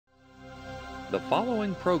The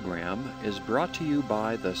following program is brought to you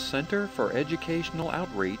by the Center for Educational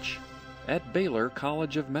Outreach at Baylor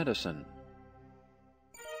College of Medicine.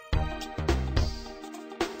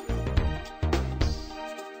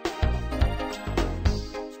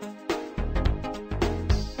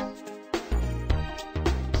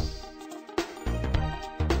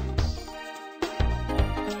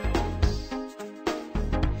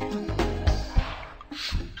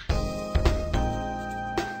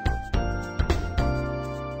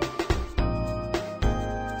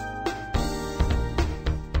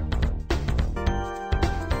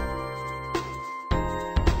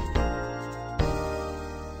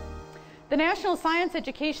 The National Science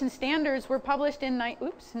Education Standards were published in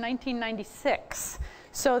 1996,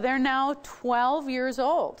 so they're now 12 years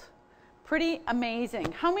old. Pretty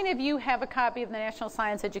amazing. How many of you have a copy of the National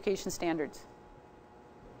Science Education Standards?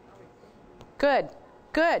 Good,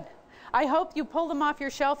 good. I hope you pull them off your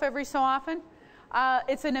shelf every so often.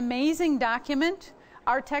 It's an amazing document.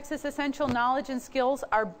 Our Texas Essential Knowledge and Skills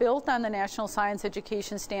are built on the National Science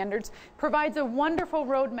Education Standards. Provides a wonderful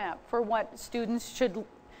roadmap for what students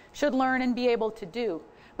should learn and be able to do.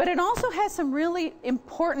 But it also has some really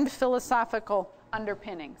important philosophical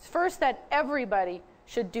underpinnings. First, that everybody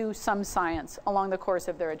should do some science along the course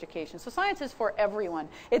of their education. So science is for everyone.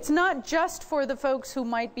 It's not just for the folks who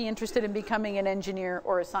might be interested in becoming an engineer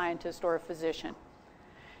or a scientist or a physician.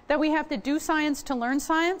 That we have to do science to learn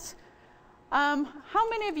science. How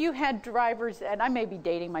many of you had driver's ed? I may be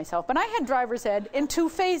dating myself, but I had driver's ed in two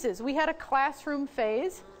phases. We had a classroom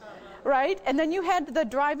phase, right? And then you had the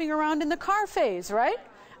driving around in the car phase, right?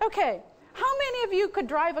 Okay. How many of you could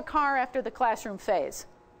drive a car after the classroom phase?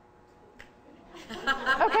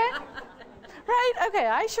 Okay? Right? Okay.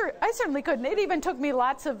 I certainly couldn't. It even took me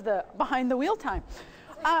lots of the behind the wheel time.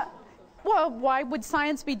 Well, why would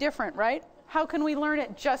science be different, right? How can we learn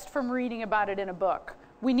it just from reading about it in a book?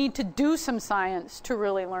 We need to do some science to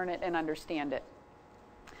really learn it and understand it.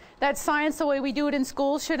 That science, the way we do it in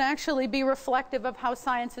schools, should actually be reflective of how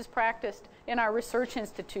science is practiced in our research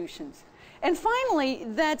institutions. And finally,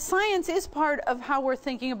 that science is part of how we're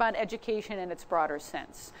thinking about education in its broader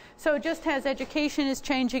sense. So just as education is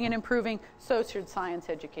changing and improving, so should science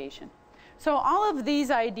education. So all of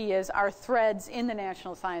these ideas are threads in the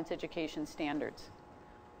National Science Education Standards.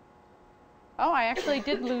 Oh, I actually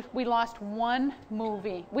did lose. We lost one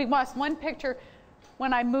movie. We lost one picture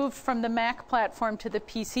when I moved from the Mac platform to the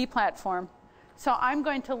PC platform. So I'm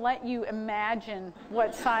going to let you imagine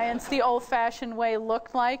what science the old-fashioned way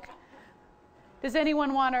looked like. Does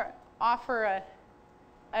anyone want to offer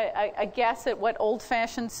a guess at what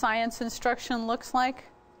old-fashioned science instruction looks like?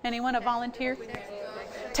 Anyone, a volunteer?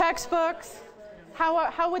 Textbooks.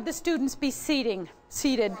 How would the students be seated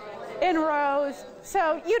in rows?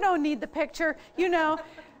 So you don't need the picture, you know.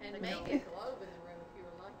 And maybe a globe in the room if you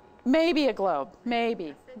were lucky. Maybe a globe,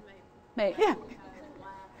 maybe. Maybe. Yeah.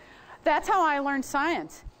 That's how I learned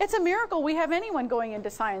science. It's a miracle we have anyone going into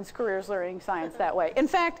science careers learning science that way. In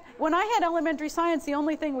fact, when I had elementary science, the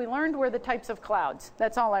only thing we learned were the types of clouds.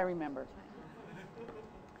 That's all I remember.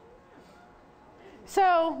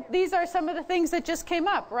 So these are some of the things that just came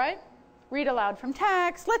up, right? Read aloud from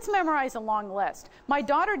text. Let's memorize a long list. My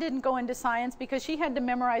daughter didn't go into science because she had to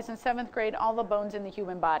memorize in 7th grade all the bones in the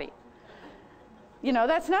human body. You know,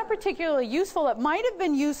 that's not particularly useful. It might have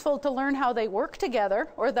been useful to learn how they work together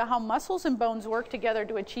or how muscles and bones work together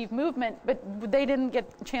to achieve movement, but they didn't get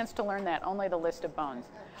a chance to learn that, only the list of bones.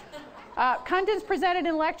 Contents presented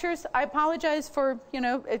in lectures, I apologize for,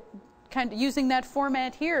 kind of using that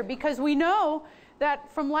format here because we know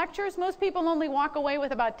that from lectures, most people only walk away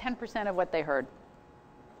with about 10% of what they heard.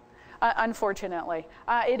 Unfortunately.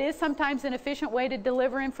 It is sometimes an efficient way to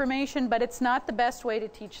deliver information, but it's not the best way to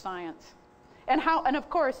teach science. And of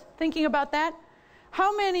course, thinking about that,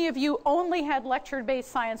 how many of you only had lecture-based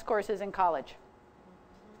science courses in college?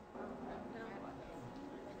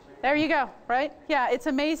 There you go, right? Yeah, it's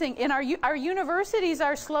amazing. Our universities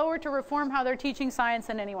are slower to reform how they're teaching science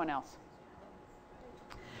than anyone else.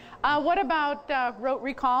 What about rote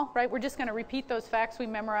recall, right? We're just going to repeat those facts we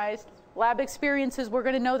memorized. Lab experiences, we're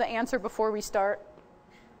going to know the answer before we start.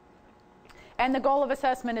 And the goal of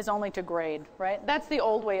assessment is only to grade, right? That's the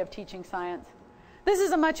old way of teaching science. This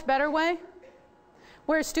is a much better way,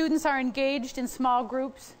 where students are engaged in small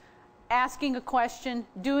groups, asking a question,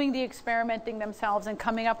 doing the experimenting themselves, and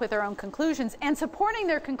coming up with their own conclusions, and supporting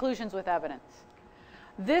their conclusions with evidence.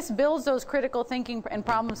 This builds those critical thinking and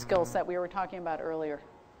problem skills that we were talking about earlier.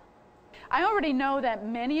 I already know that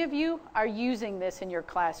many of you are using this in your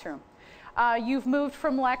classroom. You've moved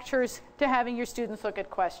from lectures to having your students look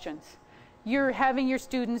at questions. You're having your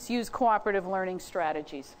students use cooperative learning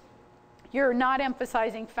strategies. You're not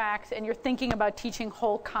emphasizing facts, and you're thinking about teaching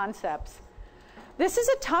whole concepts. This is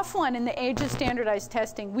a tough one in the age of standardized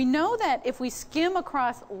testing. We know that if we skim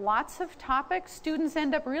across lots of topics, students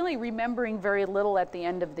end up really remembering very little at the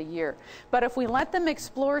end of the year. But if we let them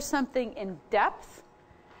explore something in depth,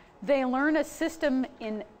 they learn a system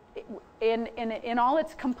in all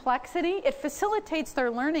its complexity. It facilitates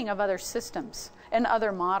their learning of other systems and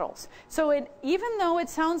other models. So even though it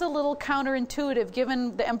sounds a little counterintuitive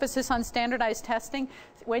given the emphasis on standardized testing,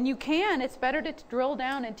 when you can, it's better to drill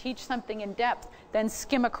down and teach something in depth than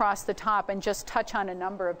skim across the top and just touch on a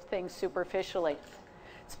number of things superficially.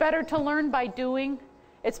 It's better to learn by doing.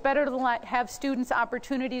 It's better to have students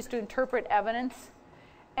opportunities to interpret evidence.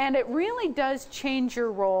 And it really does change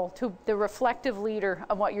your role to the reflective leader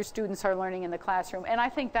of what your students are learning in the classroom. And I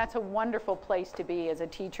think that's a wonderful place to be as a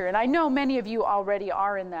teacher. And I know many of you already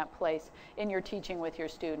are in that place in your teaching with your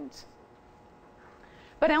students.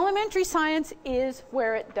 But elementary science is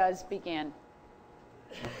where it does begin.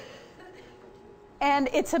 And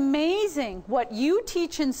it's amazing what you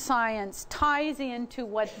teach in science ties into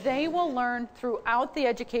what they will learn throughout the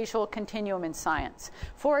educational continuum in science.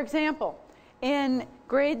 For example, in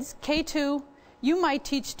grades K2, you might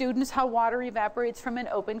teach students how water evaporates from an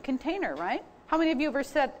open container, right? How many of you ever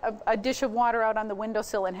set a dish of water out on the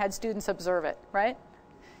windowsill and had students observe it, right?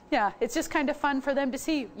 Yeah, it's just kind of fun for them to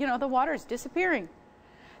see, you know, the water is disappearing.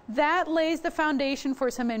 That lays the foundation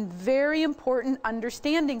for some very important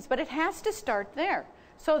understandings, but it has to start there.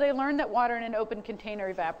 So they learn that water in an open container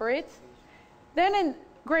evaporates. Then in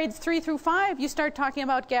grades 3 through 5, you start talking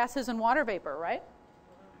about gases and water vapor, right?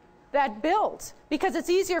 That builds, because it's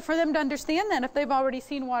easier for them to understand that if they've already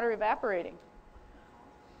seen water evaporating.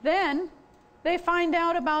 Then they find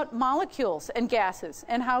out about molecules and gases,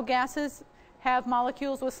 and how gases have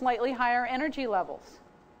molecules with slightly higher energy levels.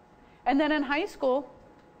 And then in high school,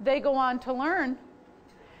 they go on to learn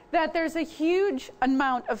that there's a huge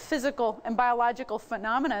amount of physical and biological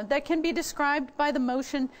phenomena that can be described by the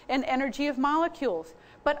motion and energy of molecules.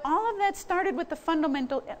 But all of that started with the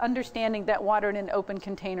fundamental understanding that water in an open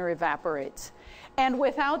container evaporates. And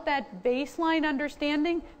without that baseline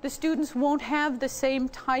understanding, the students won't have the same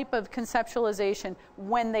type of conceptualization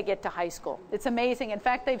when they get to high school. It's amazing. In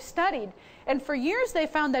fact, they've studied, and for years they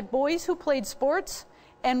found that boys who played sports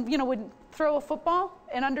and would throw a football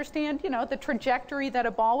and understand the trajectory that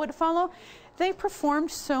a ball would follow, they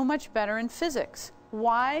performed so much better in physics.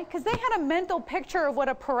 Why? Because they had a mental picture of what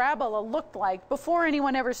a parabola looked like before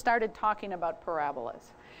anyone ever started talking about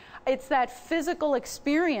parabolas. It's that physical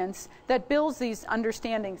experience that builds these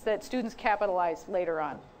understandings that students capitalize later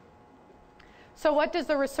on. So what does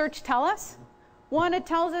the research tell us? One, it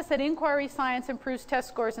tells us that inquiry science improves test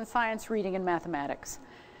scores in science, reading, and mathematics.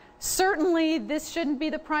 Certainly, this shouldn't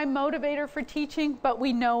be the prime motivator for teaching, but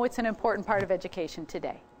we know it's an important part of education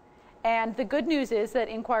today. And the good news is that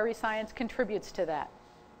inquiry science contributes to that.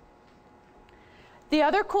 The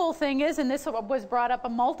other cool thing is, and this was brought up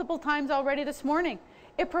multiple times already this morning,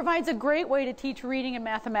 it provides a great way to teach reading and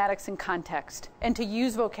mathematics in context and to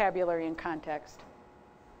use vocabulary in context.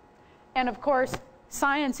 And of course,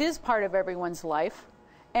 science is part of everyone's life.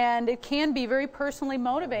 And it can be very personally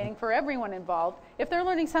motivating for everyone involved if they're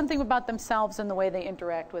learning something about themselves and the way they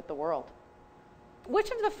interact with the world.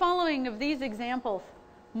 Which of the following of these examples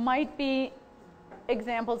might be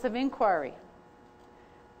examples of inquiry?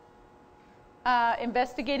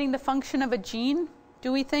 Investigating the function of a gene.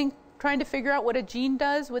 Do we think trying to figure out what a gene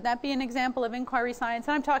does, would that be an example of inquiry science?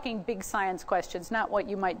 And I'm talking big science questions, not what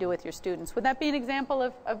you might do with your students. Would that be an example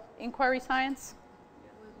of inquiry science?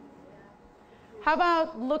 How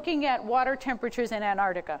about looking at water temperatures in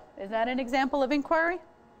Antarctica? Is that an example of inquiry?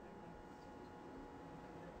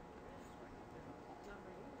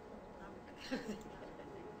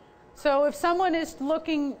 So if someone is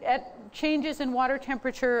looking at changes in water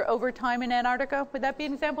temperature over time in Antarctica, would that be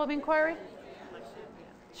an example of inquiry?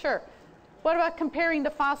 Sure. What about comparing the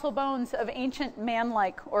fossil bones of ancient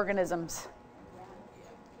man-like organisms?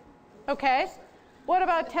 Okay. What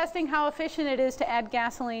about testing how efficient it is to add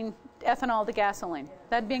ethanol to gasoline?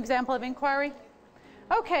 That'd be an example of inquiry?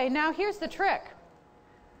 Okay, now here's the trick.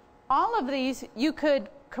 All of these you could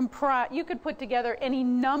put together any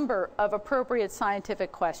number of appropriate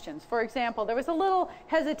scientific questions. For example, there was a little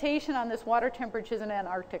hesitation on this water temperatures in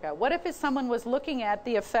Antarctica. What if someone was looking at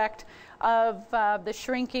the effect of the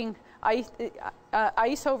shrinking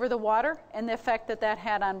ice over the water and the effect that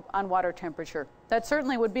had on water temperature? That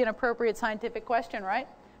certainly would be an appropriate scientific question, right?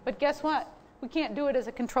 But guess what? We can't do it as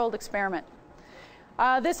a controlled experiment.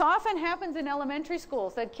 This often happens in elementary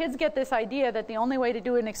schools, that kids get this idea that the only way to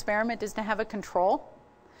do an experiment is to have a control.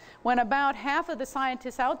 when about half of the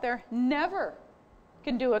scientists out there never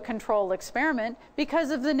can do a controlled experiment because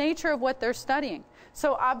of the nature of what they're studying.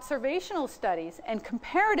 So observational studies and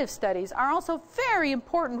comparative studies are also very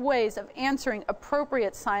important ways of answering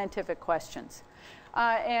appropriate scientific questions.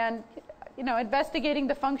 And investigating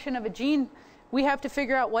the function of a gene, we have to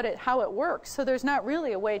figure out how it works. So there's not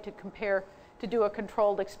really a way to do a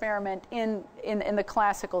controlled experiment in the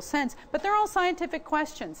classical sense. But they're all scientific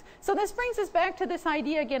questions. So this brings us back to this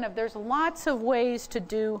idea again of there's lots of ways to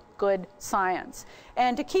do good science.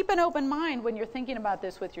 And to keep an open mind when you're thinking about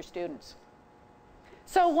this with your students.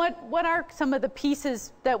 So what are some of the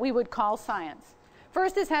pieces that we would call science?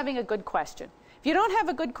 First is having a good question. If you don't have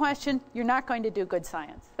a good question, you're not going to do good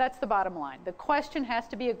science. That's the bottom line. The question has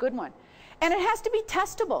to be a good one. And it has to be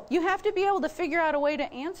testable. You have to be able to figure out a way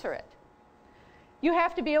to answer it. You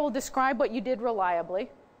have to be able to describe what you did reliably.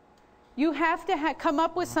 You have to come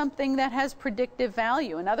up with something that has predictive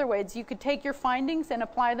value. In other words, you could take your findings and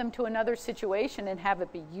apply them to another situation and have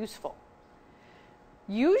it be useful.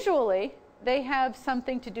 Usually, they have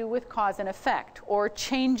something to do with cause and effect or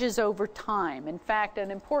changes over time. In fact, an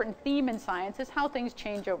important theme in science is how things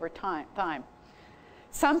change over time.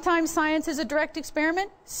 Sometimes science is a direct experiment,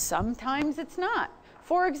 sometimes it's not.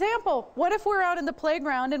 For example, what if we're out in the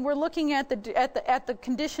playground and we're looking at the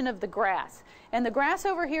condition of the grass? And the grass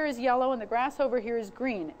over here is yellow and the grass over here is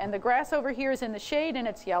green. And the grass over here is in the shade and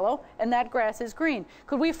it's yellow and that grass is green.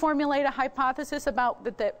 Could we formulate a hypothesis about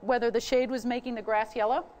whether the shade was making the grass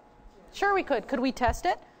yellow? Sure we could. Could we test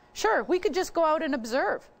it? Sure. We could just go out and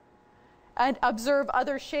observe. And observe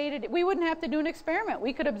other shaded, we wouldn't have to do an experiment.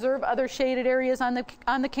 We could observe other shaded areas on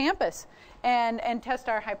the campus and test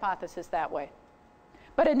our hypothesis that way.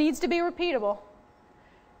 But it needs to be repeatable.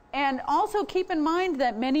 And also keep in mind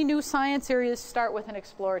that many new science areas start with an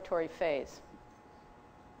exploratory phase.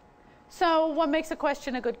 So what makes a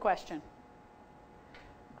question a good question?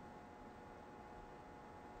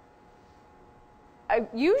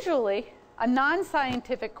 Usually, a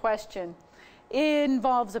non-scientific question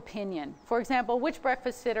involves opinion. For example, which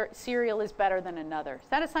breakfast cereal is better than another? Is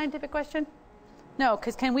that a scientific question? No,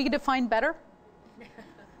 because can we define better?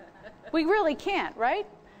 We really can't, right?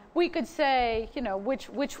 We could say,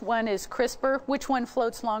 which one is crisper, which one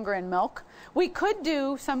floats longer in milk. We could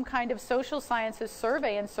do some kind of social sciences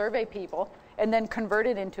survey and survey people and then convert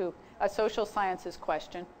it into a social sciences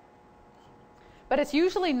question. But it's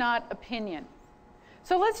usually not opinion.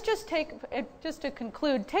 So let's just to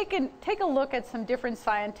conclude, take a look at some different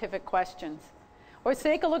scientific questions. Or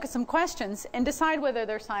take a look at some questions and decide whether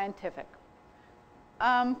they're scientific.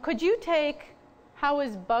 Could you take how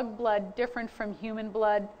is bug blood different from human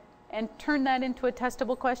blood and turn that into a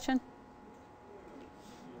testable question?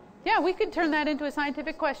 Yeah, we could turn that into a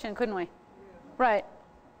scientific question, couldn't we? Right.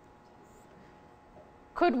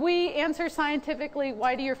 Could we answer scientifically,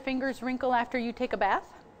 why do your fingers wrinkle after you take a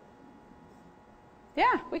bath?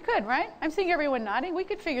 Yeah, we could, right? I'm seeing everyone nodding. We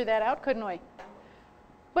could figure that out, couldn't we?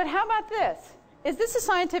 But how about this? Is this a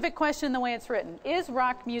scientific question the way it's written? Is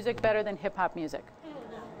rock music better than hip-hop music?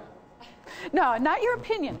 No, not your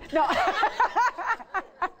opinion. No.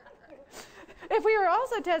 If we were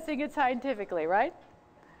also testing it scientifically, right?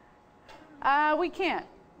 We can't.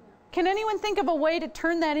 Can anyone think of a way to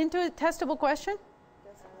turn that into a testable question?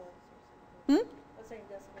 Hmm? I was saying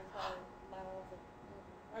decibels, how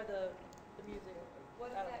loud or the music.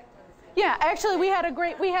 Yeah, actually, we had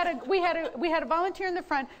a volunteer in the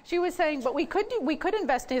front. She was saying, but we could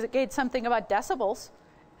investigate something about decibels,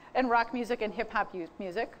 and rock music and hip hop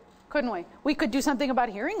music, couldn't we? We could do something about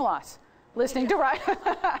hearing loss, listening to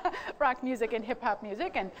rock music and hip hop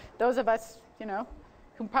music, and those of us,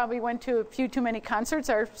 who probably went to a few too many concerts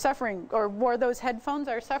are suffering, or wore those headphones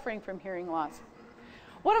are suffering from hearing loss.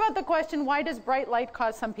 What about the question, why does bright light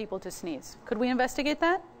cause some people to sneeze? Could we investigate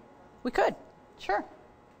that? We could, sure.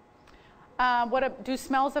 Do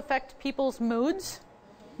smells affect people's moods?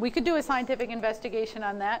 We could do a scientific investigation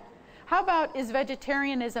on that. How about, is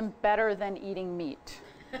vegetarianism better than eating meat?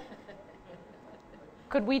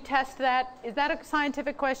 Could we test that? Is that a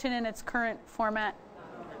scientific question in its current format?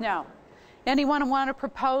 No. Anyone want to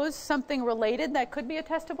propose something related that could be a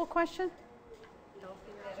testable question?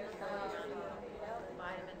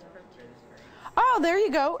 Oh, there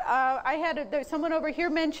you go. Someone over here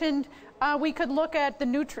mentioned we could look at the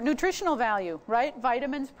nutritional value, right?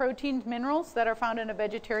 Vitamins, proteins, minerals that are found in a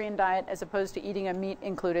vegetarian diet as opposed to eating a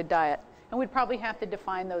meat-included diet. And we'd probably have to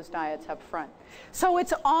define those diets up front. So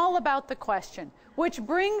it's all about the question, which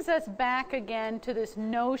brings us back again to this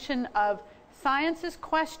notion of science is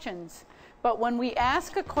questions. But when we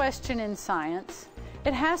ask a question in science,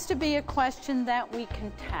 it has to be a question that we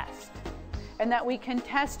can test. and that we can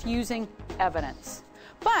test using evidence.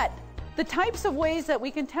 But the types of ways that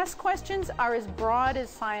we can test questions are as broad as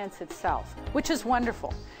science itself, which is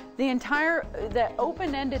wonderful. The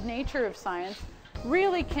open-ended nature of science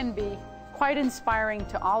really can be quite inspiring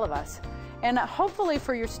to all of us, and hopefully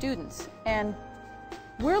for your students. And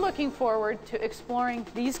we're looking forward to exploring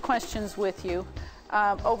these questions with you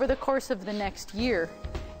over the course of the next year,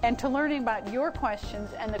 and to learning about your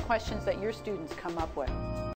questions and the questions that your students come up with.